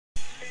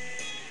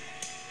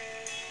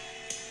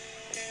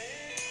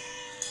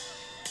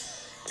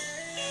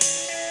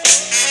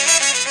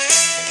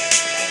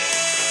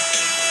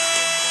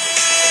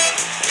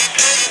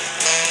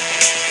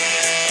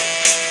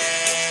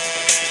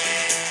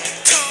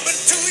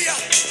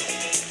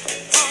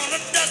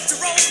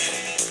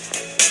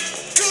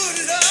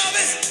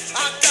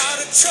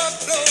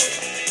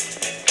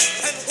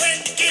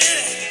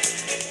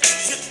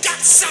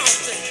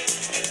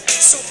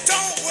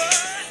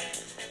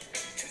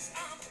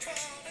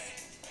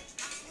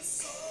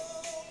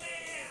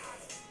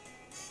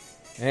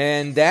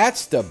And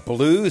that's the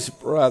Blues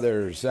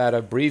Brothers out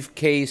of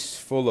Briefcase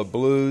Full of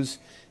Blues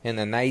in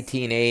the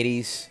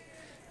 1980s.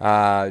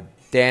 Dan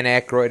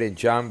Aykroyd and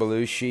John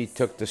Belushi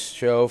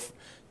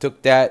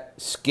took that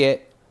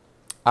skit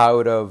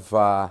out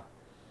of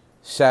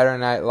Saturday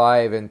Night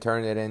Live and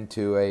turned it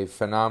into a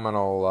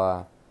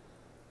phenomenal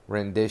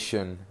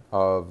rendition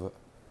of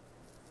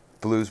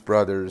Blues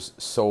Brothers'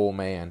 Soul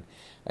Man.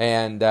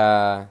 And,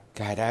 God,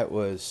 that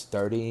was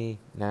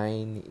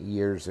 39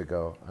 years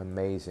ago.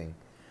 Amazing.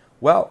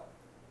 Well,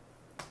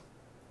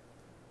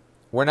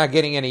 we're not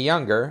getting any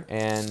younger,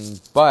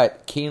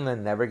 but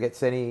Keeneland never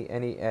gets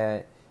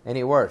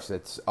any worse.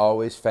 It's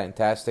always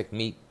fantastic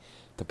meet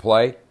to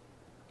play.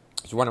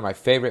 It's one of my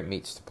favorite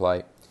meets to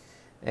play,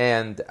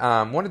 and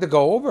wanted to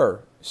go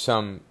over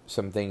some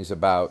things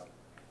about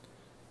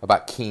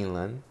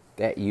Keeneland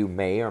that you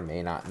may or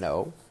may not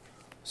know.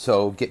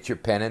 So get your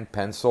pen and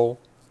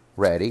pencil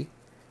ready,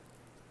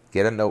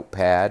 get a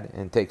notepad,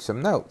 and take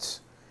some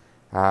notes.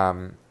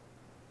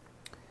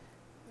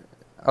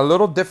 A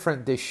little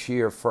different this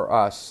year for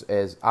us,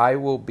 as I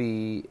will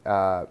be,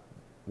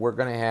 we're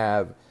going to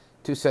have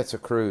two sets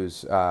of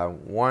crews,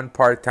 one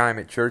part-time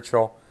at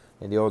Churchill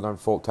and the other one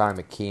full-time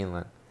at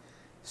Keeneland.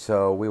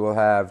 So we will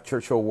have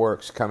Churchill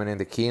Works coming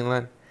into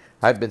Keeneland.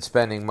 I've been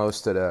spending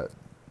most of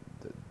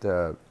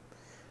the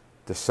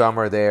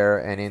summer there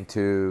and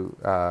into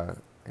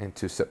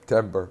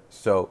September.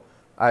 So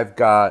I've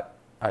got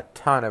a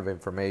ton of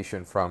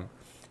information from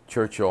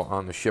Churchill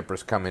on the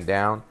shippers coming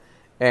down.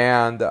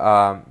 And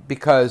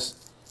because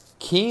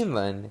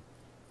Keeneland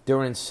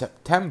during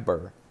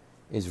September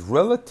is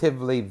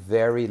relatively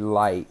very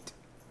light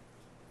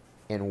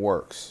in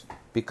works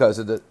because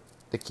of the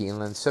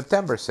Keeneland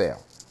September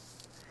sale.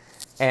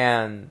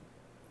 And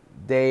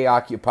they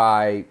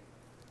occupy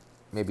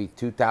maybe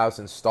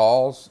 2,000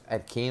 stalls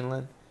at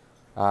Keeneland,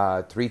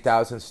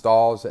 3,000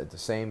 stalls at the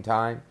same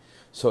time.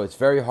 So it's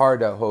very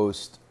hard to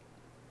host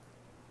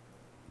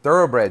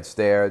thoroughbreds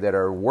there that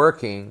are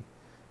working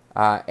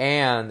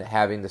and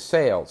having the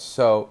sales.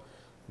 So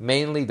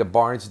mainly the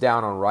barns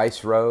down on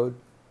Rice Road,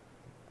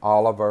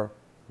 Oliver,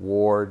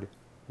 Ward,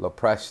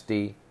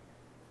 Lopresti,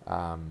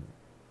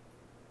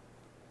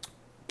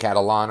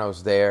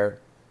 Catalano's there.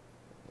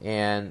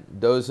 And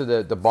those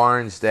are the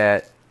barns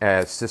that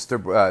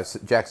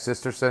Jack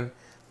Sisterson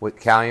with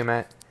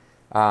Calumet.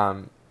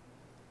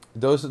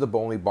 Those are the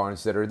only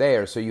barns that are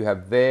there. So you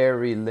have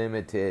very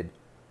limited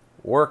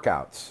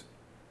workouts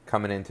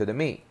coming into the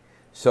meet.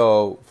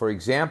 So, for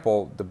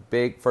example,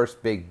 the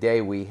first big day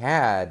we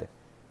had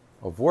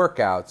of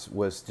workouts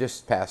was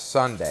just past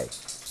Sunday,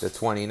 the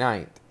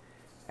 29th.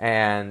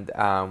 And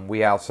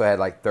we also had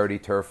like 30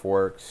 turf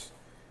works.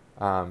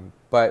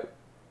 But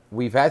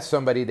we've had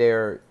somebody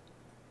there,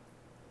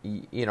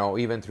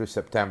 even through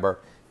September.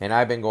 And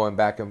I've been going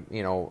back,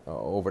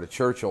 over to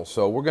Churchill.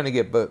 So we're going to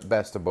get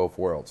best of both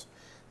worlds.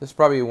 This is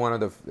probably one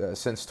of the,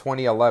 since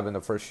 2011,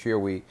 the first year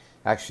we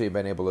actually have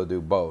been able to do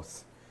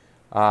both.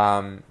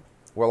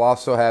 We'll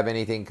also have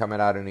anything coming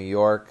out of New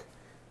York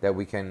where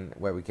we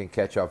can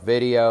catch up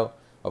video.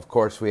 Of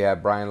course, we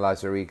have Brian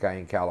Lazarica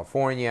in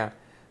California.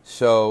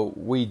 So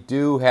we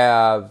do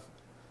have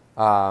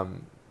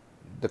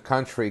the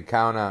country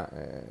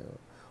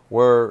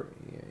where,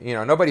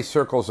 nobody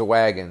circles the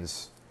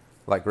wagons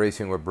like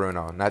Racing with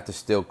Bruno. Not to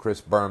steal Chris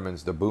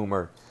Berman's The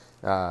Boomer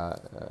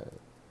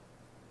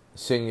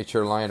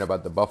signature line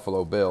about the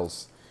Buffalo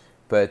Bills.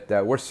 But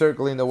we're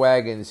circling the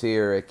wagons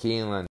here at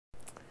Keeneland.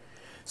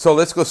 So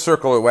let's go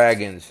circle the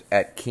wagons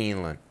at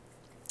Keeneland.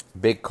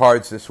 Big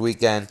cards this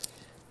weekend.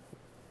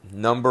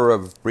 Number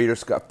of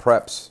Breeders' Cup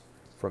preps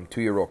from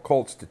 2-year-old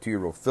colts to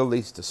 2-year-old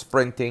fillies to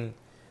sprinting,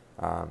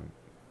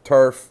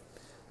 turf.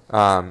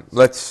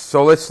 Let's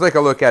take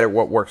a look at it.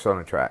 What works on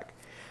the track.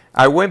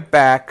 I went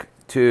back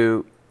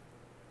to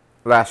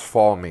last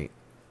fall meet,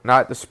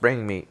 not the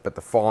spring meet, but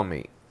the fall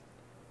meet,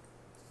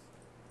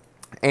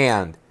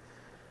 and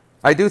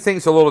I do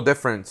things a little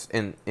different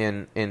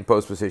in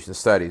post-position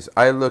studies.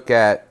 I look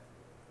at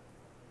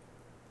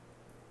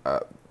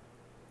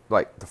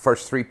like the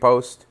first 3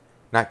 posts,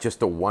 not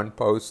just the 1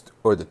 post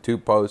or the 2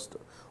 post,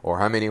 or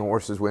how many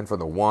horses win for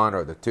the 1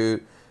 or the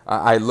 2.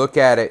 I look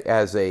at it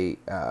as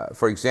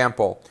for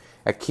example,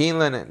 at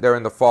Keeneland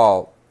during the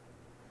fall,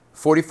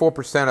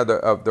 44%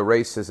 of the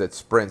races at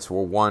sprints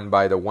were won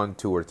by the 1,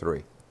 2, or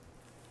 3.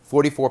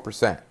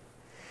 44%.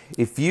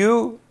 If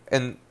you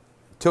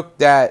took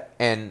that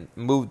and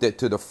moved it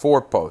to the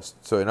 4 post.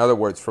 So in other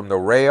words, from the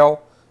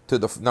rail to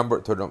the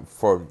number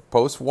from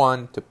post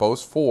 1 to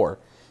post 4,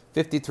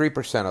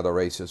 53% of the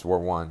races were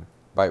won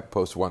by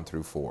post 1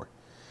 through 4.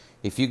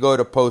 If you go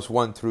to post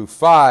 1 through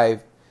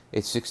 5,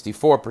 it's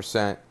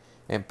 64%,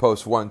 and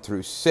post 1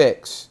 through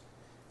 6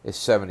 is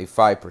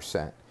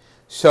 75%.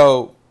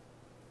 So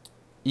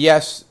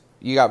yes,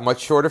 you got much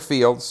shorter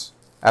fields,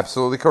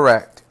 absolutely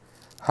correct.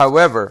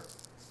 However,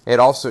 it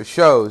also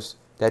shows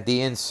that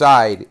the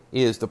inside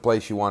is the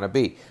place you want to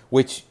be,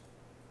 which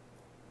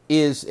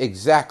is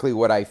exactly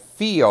what I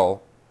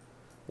feel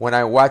when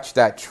I watch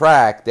that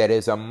track. That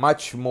is a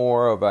much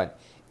more of an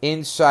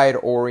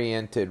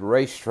inside-oriented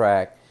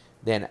racetrack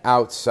than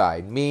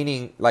outside,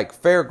 meaning like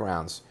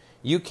fairgrounds.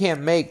 You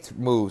can't make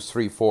moves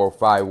 3, 4,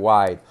 5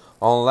 wide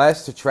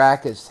unless the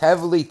track is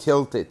heavily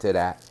tilted to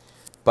that.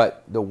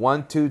 But the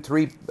 1, 2,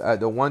 3,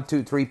 the 1,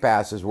 2, 3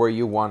 pass is where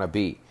you want to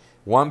be.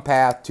 One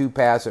path, two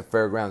paths at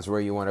fairgrounds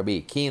where you want to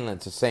be.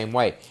 Keeneland's the same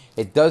way.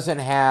 It doesn't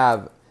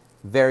have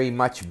very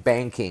much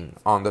banking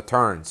on the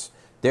turns.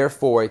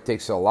 Therefore, it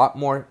takes a lot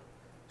more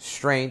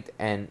strength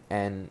and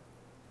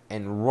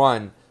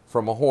run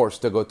from a horse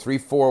to go 3,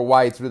 4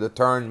 wide through the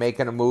turn,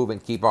 making a move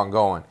and keep on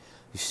going.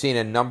 You've seen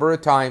a number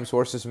of times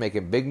horses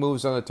making big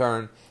moves on the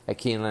turn at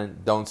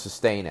Keeneland don't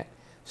sustain it.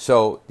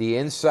 So the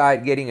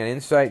inside, getting an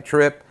inside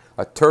trip,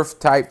 a turf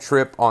type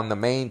trip on the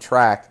main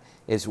track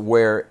is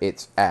where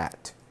it's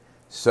at.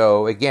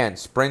 So again,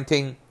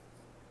 sprinting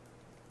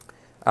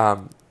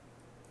 1,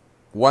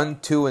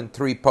 2, and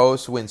 3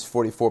 posts wins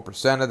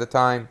 44% of the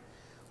time.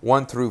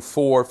 1 through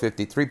 4,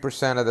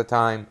 53% of the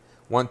time.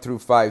 1 through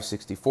 5,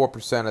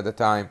 64% of the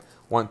time.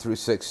 1 through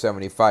 6,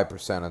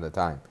 75% of the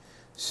time.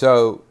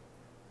 So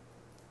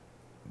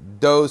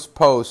those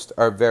posts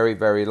are very,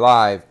 very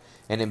live.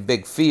 And in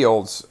big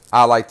fields,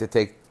 I like to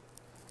take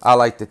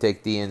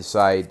the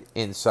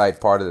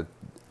inside part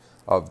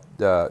of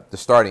the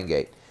starting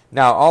gate.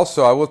 Now,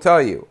 also, I will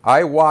tell you,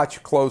 I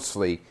watch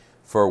closely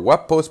for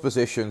what post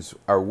positions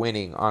are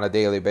winning on a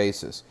daily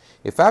basis.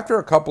 If after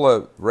a couple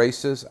of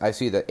races I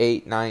see the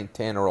 8, 9,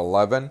 10, or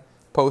 11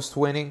 post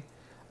winning,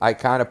 I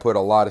kind of put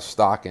a lot of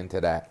stock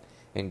into that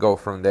and go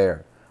from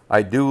there.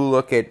 I do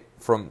look at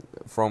from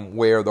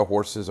where the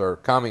horses are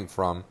coming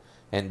from,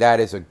 and that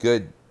is a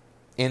good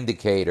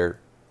indicator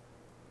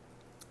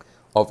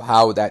of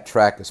how that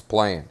track is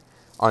playing.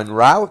 On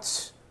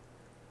routes,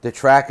 the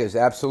track is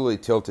absolutely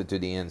tilted to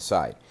the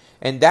inside.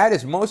 And that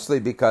is mostly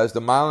because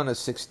the mile and a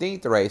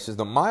 16th races,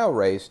 the mile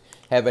race,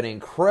 have an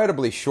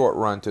incredibly short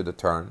run to the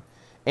turn.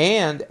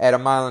 And at a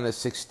mile and a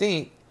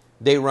 16th,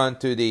 they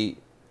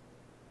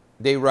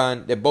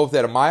both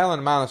at a mile and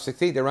a mile and a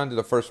 16th, they run to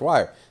the first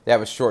wire. They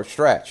have a short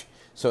stretch.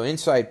 So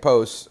inside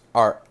posts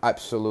are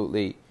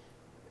absolutely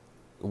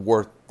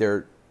worth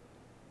their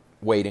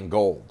weight in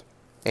gold.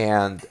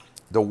 And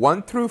the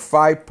 1 through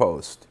 5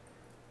 post,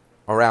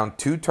 around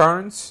 2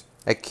 turns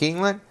at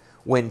Keeneland,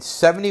 wins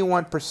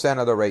 71%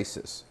 of the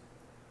races.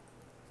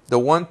 The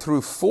 1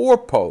 through 4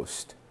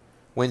 post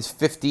wins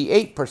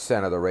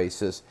 58% of the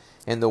races,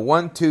 and the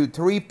 1, 2,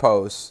 3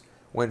 posts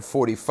win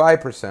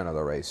 45% of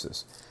the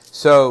races.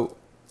 So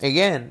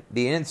again,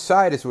 the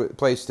inside is the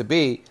place to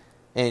be,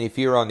 and if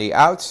you're on the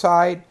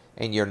outside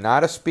and you're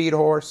not a speed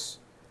horse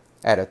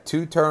at a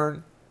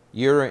 2-turn,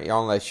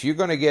 unless you're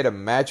going to get a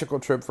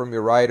magical trip from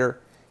your rider,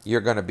 you're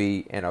going to be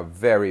in a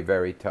very,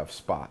 very tough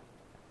spot.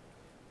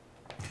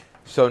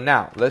 So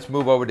now, let's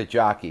move over to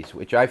jockeys,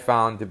 which I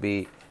found to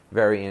be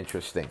very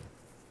interesting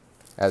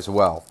as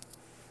well.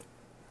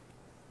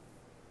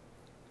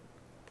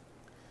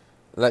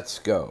 Let's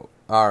go.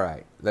 All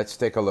right, let's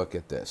take a look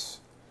at this.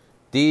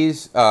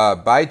 These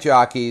by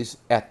jockeys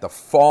at the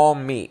fall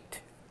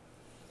meet.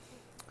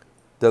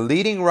 The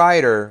leading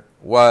rider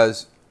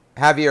was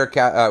Florent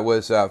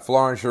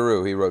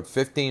Geroux. He rode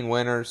 15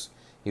 winners.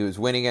 He was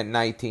winning at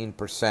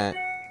 19%.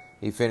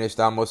 He finished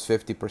almost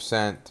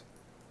 50%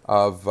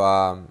 of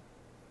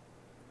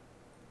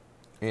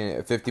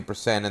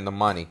 50% in the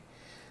money.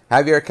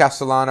 Javier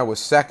Castellano was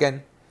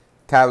second.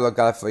 Tabla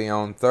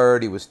Galifion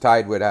third. He was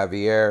tied with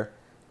Javier.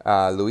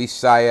 Luis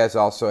Saez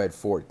also had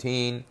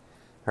 14.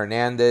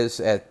 Hernandez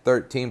at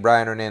 13.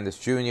 Brian Hernandez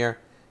Jr.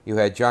 You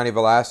had Johnny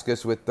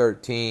Velasquez with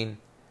 13.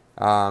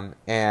 The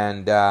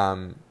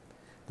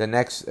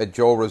next,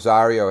 Joel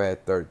Rosario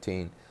had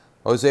 13.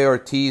 Jose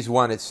Ortiz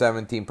won at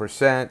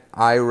 17%.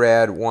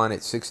 Irad won at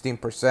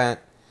 16%.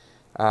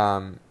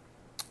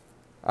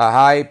 A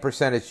high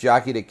percentage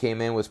jockey that came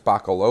in was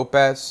Paco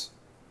Lopez.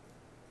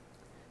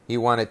 He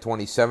won at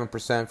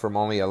 27% from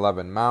only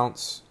 11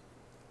 mounts.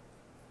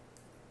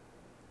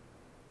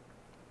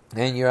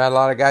 And you had a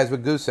lot of guys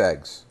with goose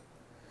eggs.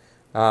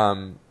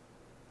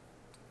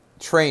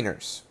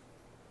 Trainers.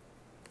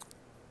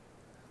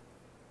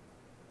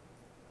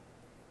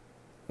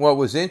 What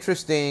was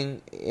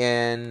interesting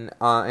in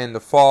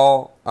the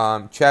fall,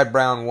 Chad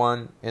Brown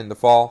won in the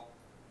fall.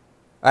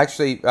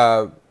 Actually,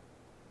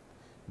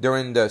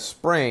 during the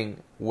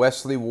spring,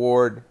 Wesley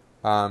Ward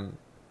won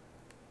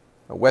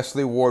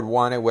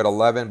it with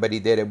 11, but he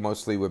did it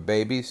mostly with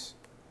babies.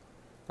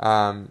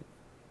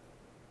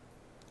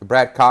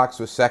 Brad Cox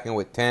was second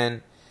with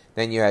 10.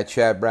 Then you had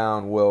Chad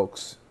Brown,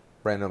 Wilkes,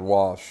 Brendan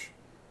Walsh,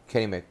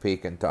 Kenny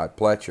McPeak, and Todd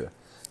Pletcher.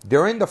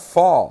 During the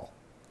fall,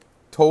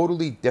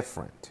 totally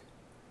different.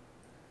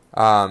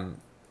 The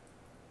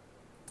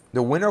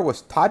winner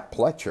was Todd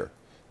Pletcher.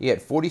 He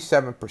had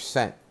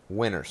 47%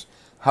 winners.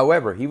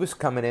 However, he was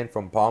coming in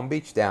from Palm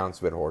Beach Downs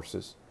with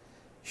horses,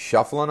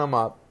 shuttling them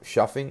up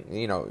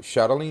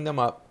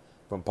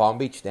from Palm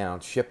Beach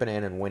Downs, shipping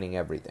in and winning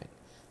everything.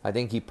 I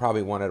think he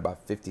probably won at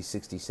about 50,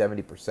 60,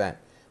 70%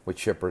 with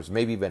shippers,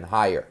 maybe even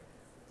higher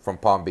from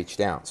Palm Beach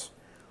Downs.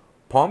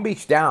 Palm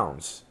Beach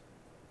Downs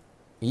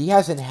he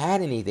hasn't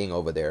had anything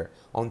over there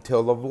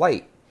until of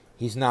late.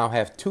 He's now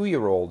have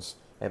 2-year-olds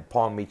at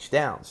Palm Beach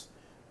Downs.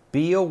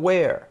 Be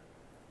aware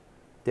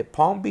that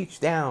Palm Beach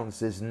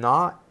Downs is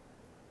not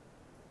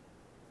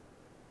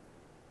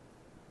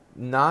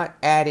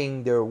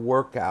adding their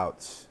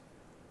workouts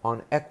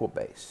on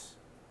Equibase.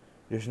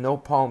 There's no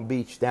Palm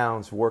Beach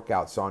Downs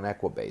workouts on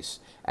Equibase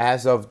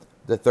as of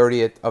the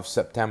 30th of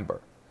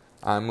September.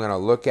 I'm going to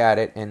look at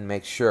it and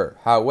make sure.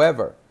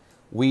 However,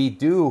 we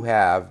do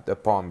have the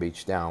Palm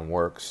Beach Down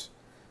works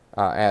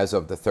as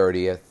of the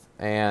 30th.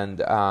 And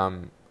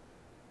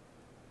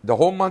the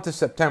whole month of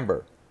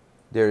September,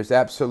 there's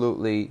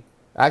absolutely...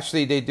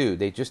 Actually, they do.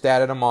 They just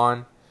added them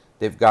on.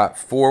 They've got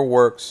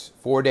 4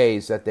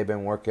 days that they've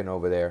been working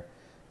over there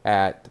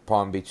at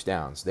Palm Beach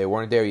Downs. They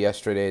weren't there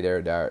yesterday.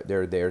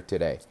 They're there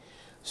today.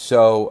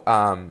 So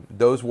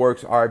those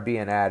works are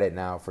being added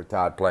now for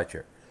Todd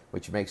Pletcher,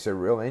 which makes it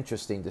real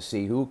interesting to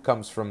see who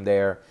comes from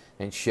there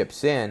and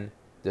ships in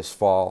this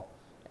fall.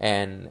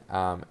 And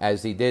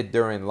as he did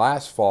during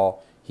last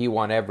fall, he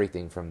won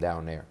everything from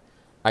down there.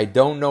 I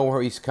don't know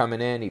where he's coming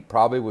in. He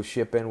probably will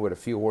ship in with a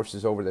few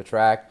horses over the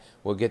track.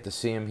 We'll get to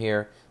see him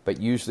here. But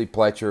usually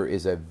Pletcher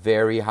is a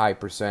very high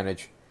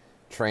percentage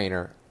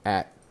trainer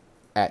at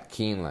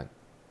Keeneland.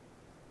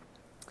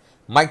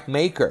 Mike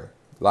Maker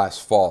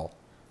last fall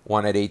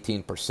won at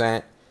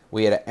 18%.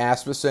 We had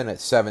Asmussen at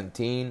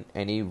 17%,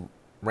 and he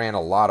ran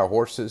a lot of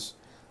horses,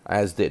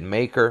 as did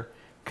Maker.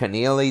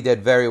 Keneally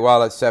did very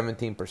well at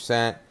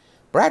 17%.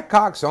 Brad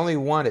Cox only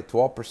won at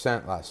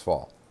 12% last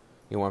fall.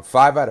 He won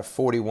 5 out of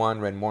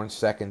 41, ran more in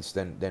seconds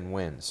than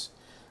wins.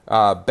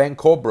 Ben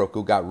Colebrook,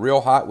 who got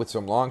real hot with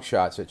some long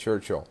shots at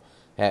Churchill,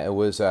 it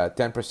was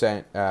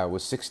 10%,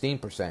 was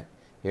 16%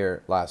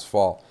 here last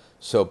fall.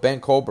 So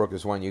Ben Colebrook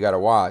is one you got to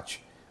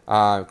watch.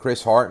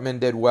 Chris Hartman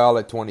did well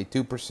at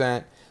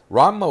 22%.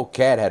 Ron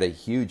Moquette had a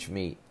huge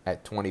meet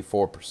at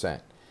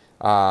 24%.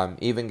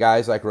 Even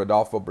guys like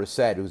Rodolfo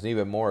Brissett, who's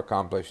even more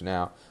accomplished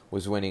now,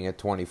 was winning at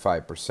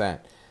 25%.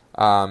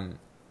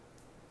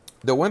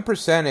 The win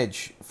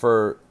percentage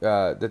for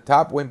the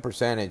top win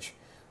percentage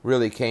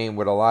really came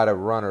with a lot of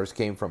runners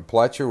came from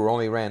Pletcher, who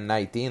only ran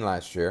 19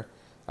 last year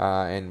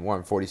and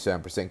won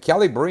 47%.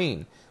 Kelly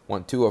Breen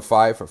won 2 of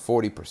 5 for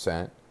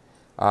 40%.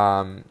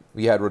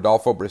 We had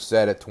Rodolfo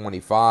Brissett at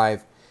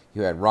 25.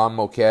 You had Ron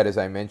Moquette, as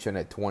I mentioned,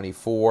 at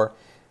 24.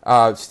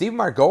 Steve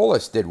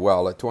Margolis did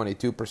well at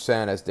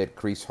 22%, as did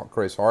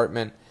Chris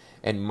Hartman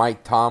and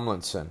Mike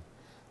Tomlinson.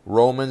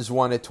 Romans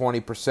won at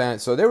 20%.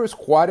 So there was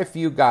quite a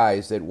few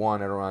guys that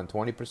won at around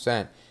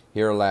 20%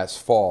 here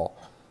last fall.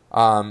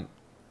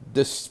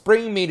 The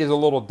spring meet is a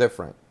little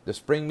different. Because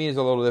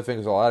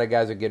a lot of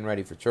guys are getting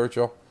ready for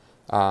Churchill.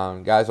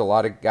 A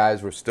lot of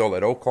guys were still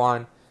at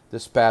Oaklawn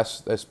this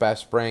past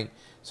spring,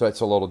 so it's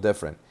a little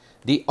different.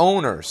 The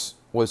owners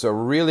was a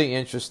really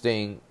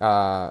interesting.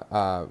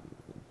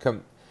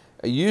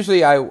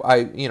 Usually, I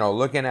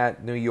looking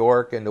at New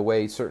York and the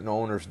way certain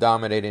owners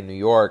dominate in New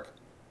York.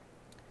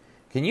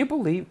 Can you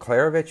believe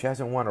Klaravich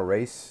hasn't won a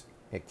race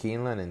at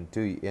Keeneland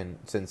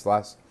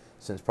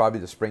since probably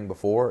the spring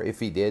before? If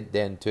he did,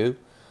 then too.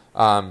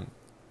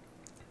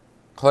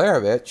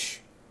 Klaravich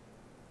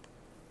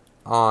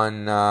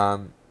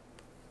on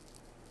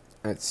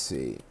let's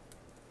see.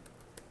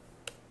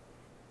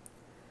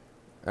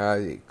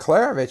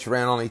 Klaravich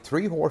ran only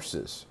 3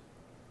 horses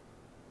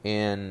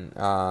in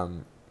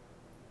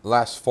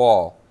last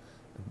fall.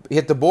 He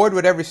hit the board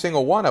with every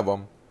single one of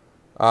them,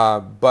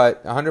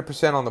 but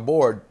 100% on the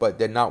board, but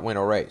did not win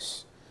a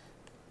race.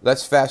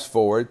 Let's fast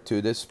forward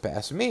to this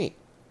past meet.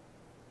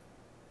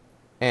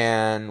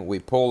 And we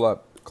pull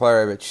up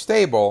Klaravich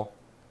Stable.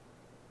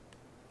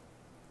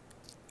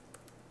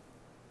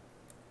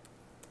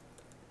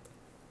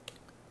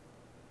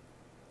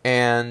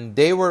 And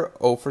they were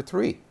 0 for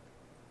 3.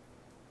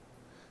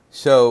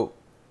 So,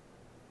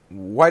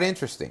 quite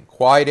interesting.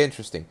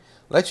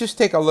 Let's just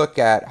take a look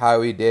at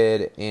how he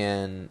did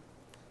in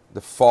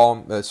the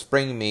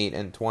spring meet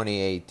in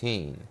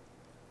 2018.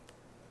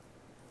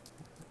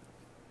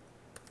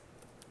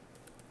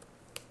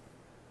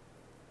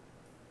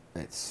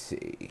 Let's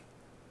see.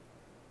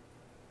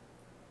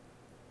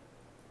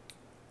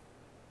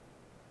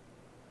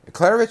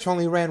 Klaravich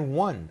only ran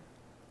 1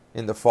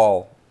 in the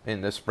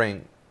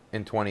spring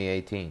in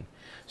 2018.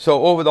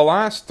 So over the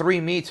last 3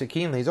 meets at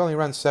Keeneland, he's only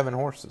run 7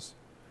 horses,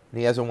 and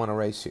he hasn't won a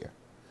race here.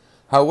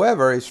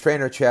 However, his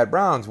trainer Chad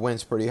Browns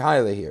wins pretty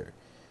highly here.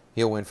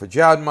 He'll win for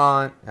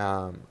Jodmont.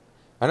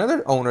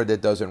 Another owner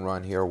that doesn't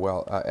run here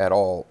well at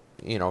all,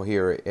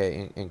 here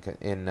in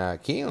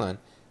Keeneland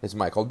is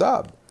Michael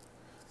Dubb.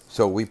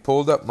 So we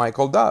pulled up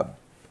Michael Dubb,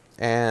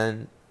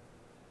 and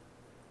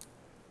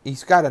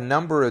he's got a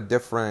number of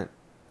different.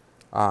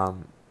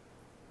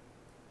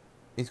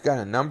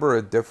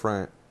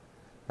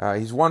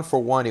 He's 1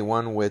 for 1. He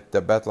won with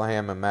the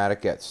Bethlehem and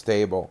Matticat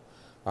Stable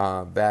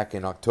back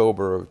in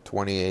October of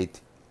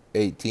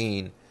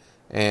 2018,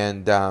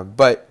 and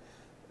but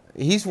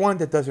he's one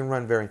that doesn't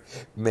run very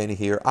many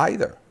here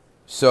either.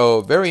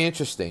 So very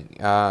interesting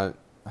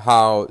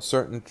how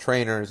certain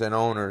trainers and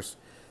owners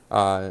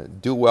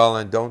do well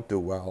and don't do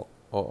well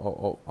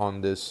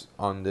on this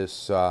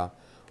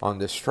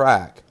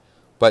track.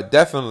 But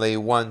definitely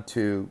one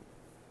to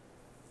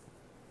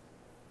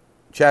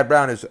Chad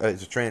Brown is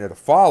a trainer to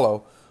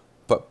follow,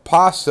 but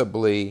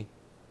possibly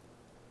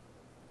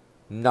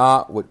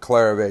not with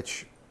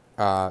Klaravich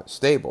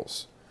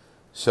stables.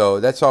 So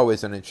that's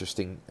always an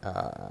interesting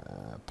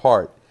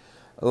part.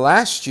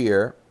 Last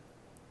year,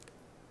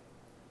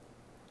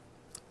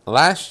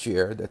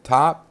 the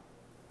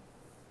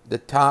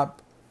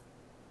top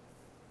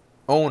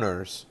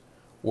owners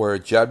were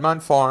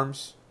Juddmonte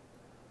Farms,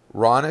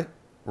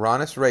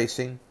 Ronis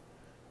Racing,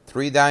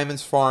 Three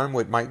Diamonds Farm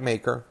with Mike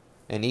Maker,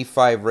 and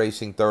E5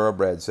 Racing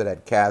Thoroughbreds that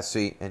had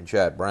Cassie and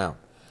Chad Brown.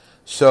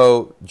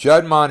 So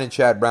Juddmonte and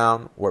Chad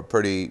Brown were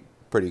pretty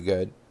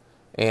good,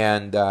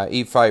 and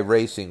E5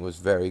 Racing was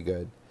very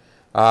good.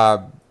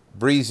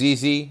 Breeze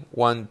Easy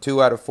won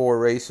 2 out of 4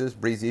 races.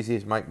 Breeze Easy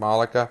is Mike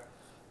Malika.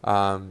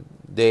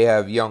 They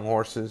have young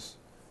horses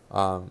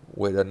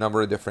with a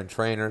number of different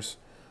trainers.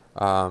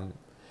 Ken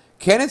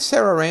and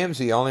Sarah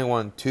Ramsey only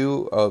won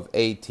 2 of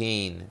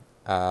 18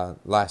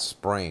 last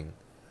spring,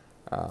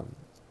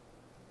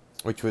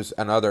 which was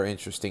another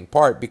interesting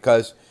part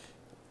because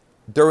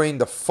during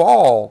the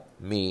fall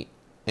meet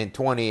in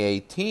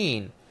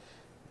 2018,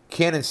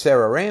 Ken and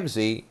Sarah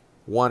Ramsey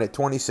won at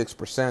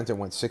 26% and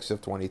won 6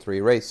 of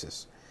 23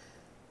 races.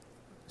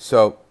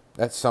 So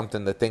that's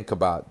something to think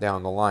about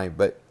down the line.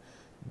 But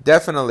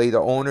definitely the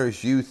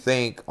owners you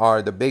think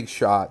are the big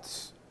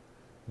shots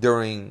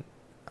during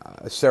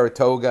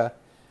Saratoga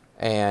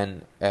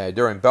and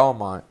during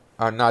Belmont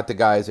are not the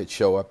guys that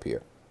show up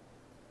here.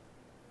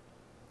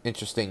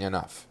 Interesting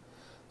enough.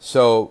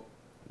 So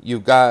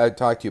you've got to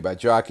talk to you about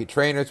jockey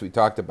trainers. We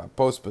talked about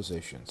post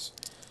positions.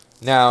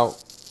 Now,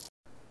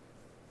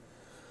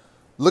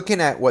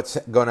 looking at what's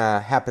going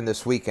to happen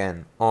this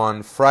weekend,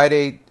 on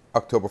Friday,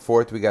 October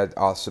 4th, we got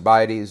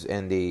Alcibiades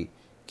and the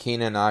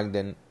Keenan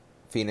Ogden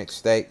Phoenix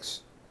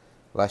Stakes.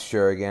 Last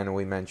year, again,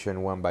 we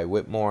mentioned won by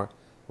Whitmore,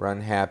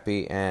 Run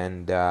Happy,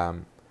 and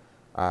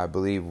I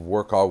believe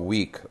Work All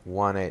Week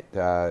won it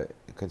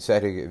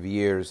consecutive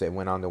years. They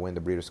went on to win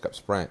the Breeders' Cup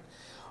Sprint.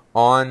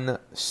 On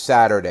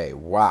Saturday,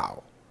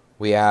 wow,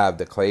 we have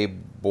the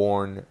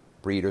Claiborne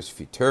Breeders'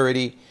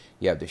 Futurity.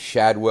 You have the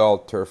Shadwell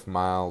Turf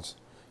Miles.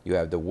 You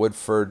have the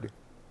Woodford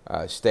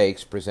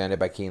Stakes presented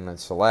by Keeneland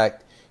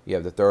Select. You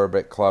have the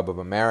Thoroughbred Club of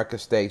America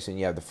Stakes, and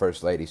you have the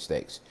First Lady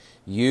Stakes.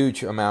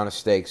 Huge amount of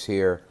stakes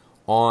here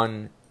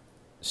on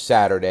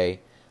Saturday.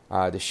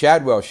 The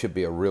Shadwell should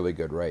be a really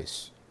good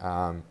race.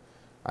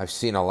 I've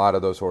seen a lot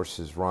of those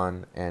horses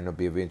run, and it'll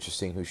be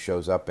interesting who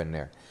shows up in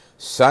there.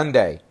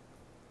 Sunday,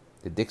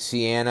 the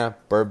Dixiana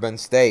Bourbon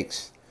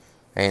Stakes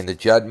and the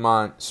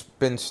Juddmonte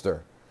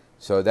Spinster.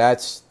 So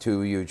that's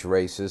 2 huge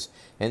races.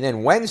 And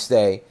then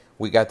Wednesday,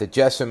 we got the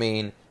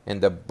Jessamine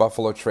and the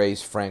Buffalo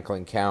Trace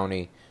Franklin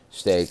County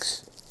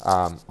Stakes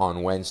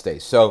on Wednesday.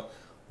 So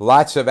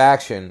lots of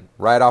action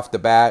right off the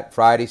bat,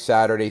 Friday,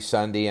 Saturday,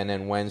 Sunday, and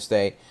then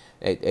Wednesday.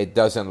 It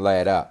doesn't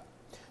let up.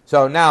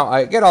 So now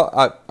I get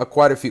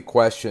quite a few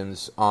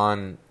questions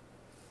from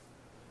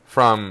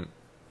a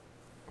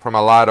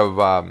lot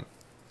of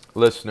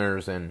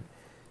listeners and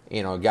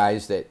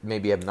guys that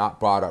maybe have not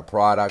bought our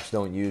products,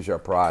 don't use our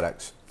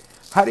products.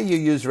 How do you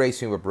use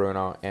Racing with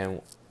Bruno,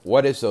 and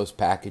what does those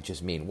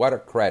packages mean? What are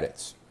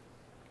credits?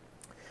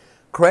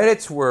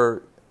 Credits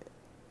were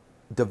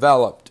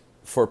developed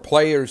for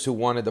players who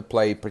wanted to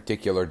play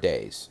particular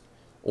days,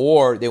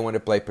 or they wanted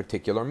to play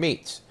particular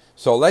meets.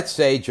 So let's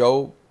say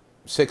Joe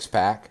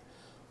Sixpack,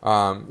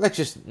 let's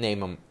just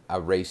name him a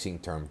racing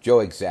term, Joe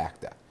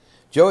Exacta.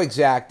 Joe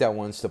Exacta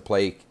wants to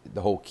play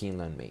the whole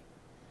Keeneland meet,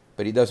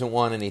 but he doesn't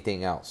want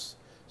anything else.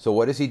 So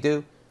what does he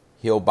do?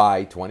 He'll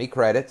buy 20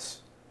 credits,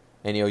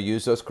 and he'll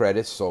use those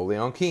credits solely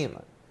on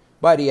Keeneland.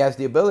 But he has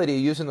the ability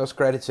of using those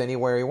credits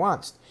anywhere he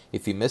wants.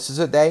 If he misses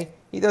a day,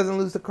 he doesn't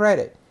lose the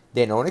credit.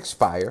 They don't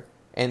expire,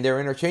 and they're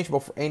interchangeable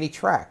for any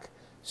track.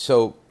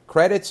 So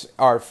credits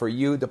are for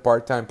you, the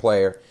part-time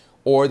player,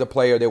 or the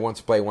player that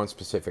wants to play one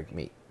specific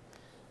meet.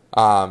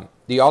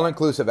 The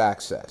all-inclusive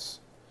access.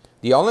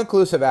 The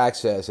all-inclusive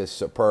access is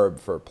superb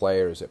for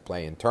players that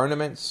play in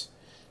tournaments,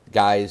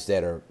 guys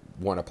that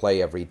want to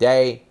play every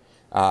day,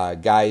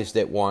 guys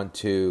that want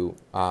to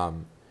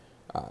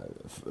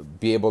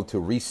be able to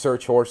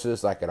research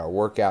horses, like at our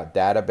workout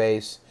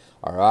database,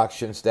 our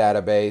auctions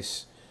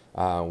database.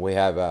 We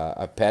have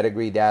a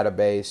pedigree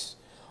database.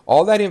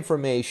 All that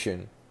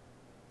information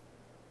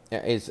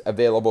is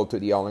available to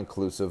the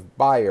all-inclusive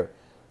buyer.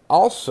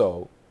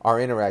 Also, our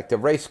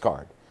interactive race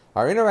card.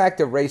 Our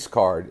interactive race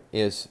card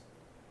is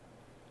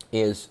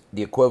the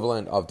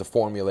equivalent of the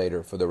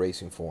formulator for the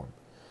racing form.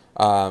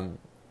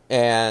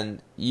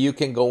 And you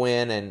can go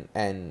in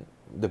and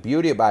the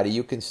beauty about it,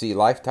 you can see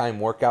lifetime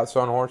workouts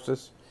on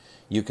horses.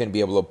 You can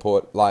be able to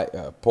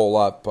pull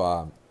up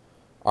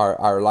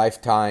our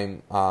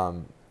lifetime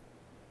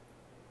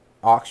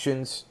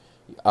auctions,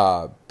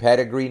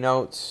 pedigree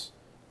notes.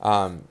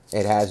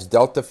 It has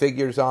delta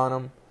figures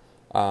on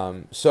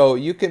them. So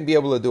you can be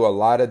able to do a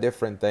lot of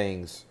different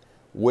things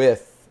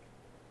with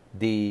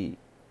the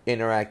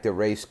interactive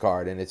race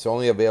card, and it's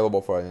only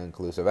available for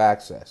inclusive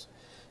access.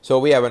 So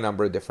we have a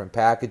number of different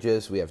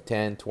packages. We have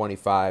 10,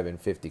 25,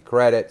 and 50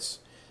 credits,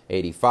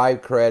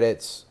 85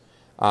 credits.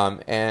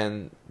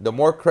 And the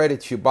more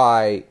credits you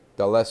buy,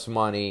 the less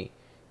money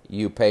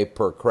you pay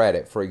per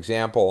credit. For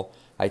example,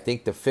 I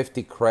think the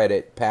 50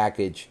 credit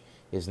package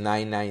is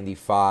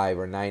 $9.95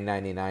 or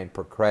 $9.99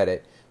 per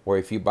credit, where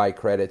if you buy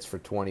credits for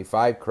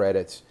 25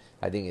 credits,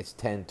 I think it's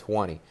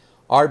 $10.20.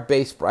 Our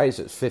base price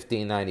is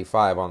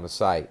 $15.95 on the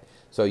site,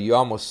 so you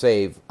almost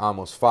save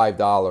almost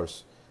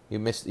 $5.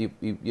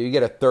 You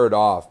get a third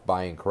off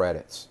buying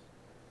credits.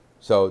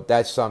 So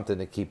that's something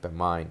to keep in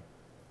mind.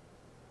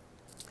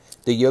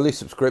 The yearly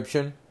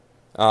subscription,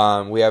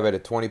 we have it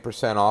at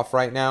 20% off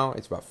right now.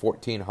 It's about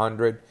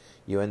 $1,400.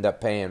 You end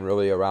up paying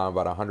really around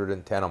about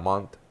 $110 a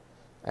month,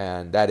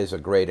 and that is a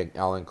great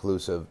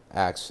all-inclusive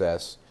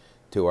access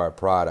to our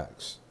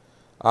products.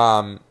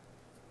 How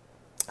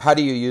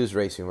do you use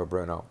Racing with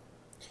Bruno?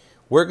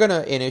 We're going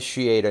to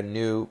initiate a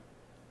new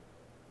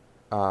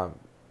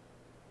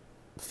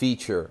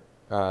feature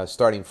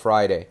starting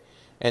Friday,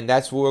 and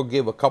that's where we'll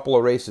give a couple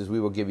of races. We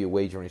will give you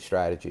wagering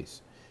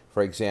strategies.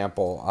 For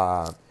example,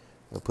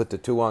 we'll put the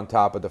 2 on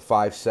top of the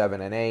 5,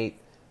 7, and 8,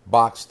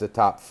 box the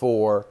top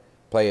 4,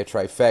 play a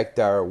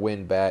trifecta or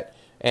win bet,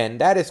 and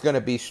that is going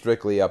to be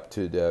strictly up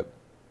to the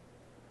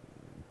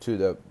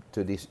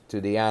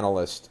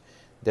analyst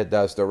that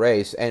does the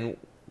race. And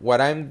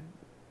what I'm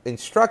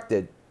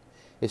instructed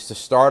is to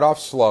start off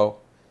slow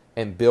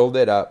and build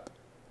it up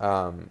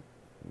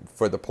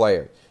for the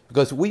player,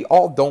 because we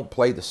all don't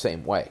play the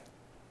same way.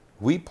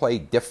 We play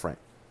different.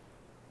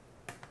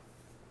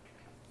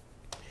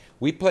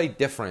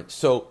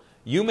 So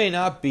you may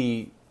not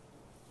be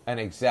an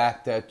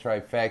exacta,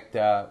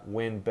 trifecta,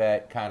 win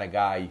bet kind of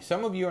guy.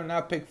 Some of you are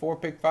not pick 4,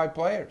 pick 5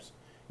 players.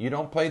 You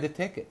don't play the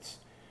tickets.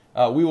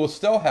 We will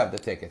still have the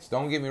tickets.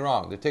 Don't get me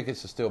wrong. The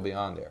tickets will still be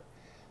on there.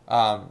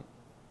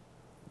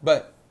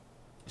 But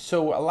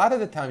so a lot of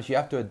the times you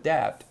have to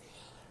adapt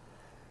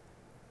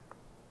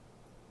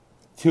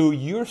to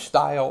your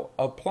style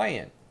of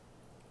playing.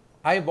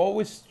 I've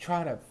always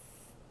tried to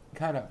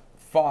kind of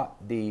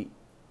fought the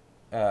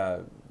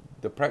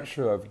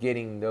pressure of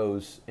getting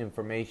those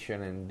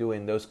information and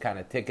doing those kind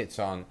of tickets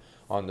on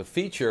the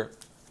feature,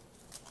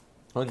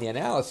 on the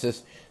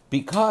analysis,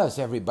 because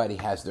everybody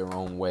has their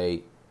own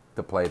way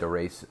to play the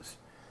races.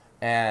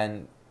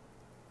 And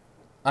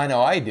I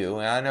know I do,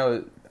 and I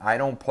know I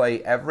don't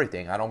play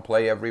everything. I don't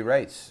play every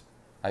race.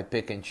 I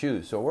pick and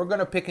choose. So we're going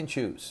to pick and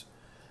choose.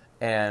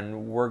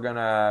 And we're going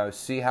to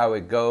see how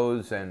it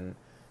goes and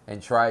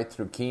try it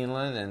through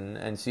Keeneland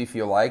and see if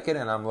you like it.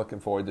 And I'm looking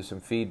forward to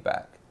some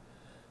feedback.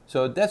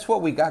 So that's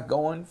what we got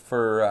going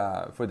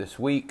for this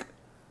week.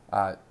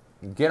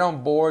 Get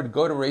on board.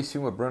 Go to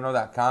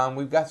racingwithbruno.com.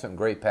 We've got some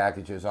great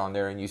packages on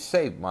there, and you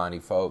save money,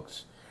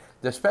 folks.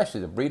 Especially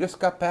the Breeders'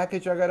 Cup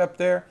package I got up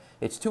there.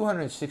 It's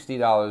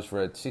 $260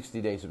 for a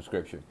 60-day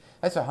subscription.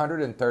 That's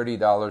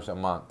 $130 a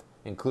month,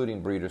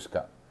 including Breeders'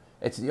 Cup.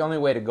 It's the only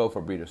way to go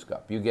for Breeders'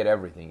 Cup. You get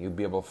everything. You'll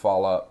be able to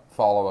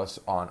follow us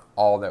on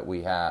all that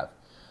we have.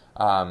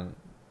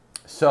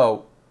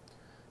 So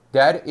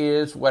that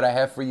is what I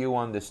have for you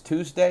on this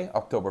Tuesday,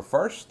 October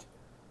 1st.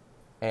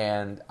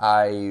 And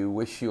I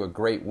wish you a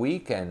great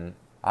week. And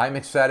I'm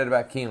excited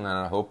about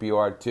Keeneland. I hope you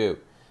are too.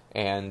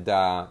 And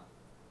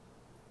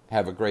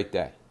have a great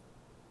day.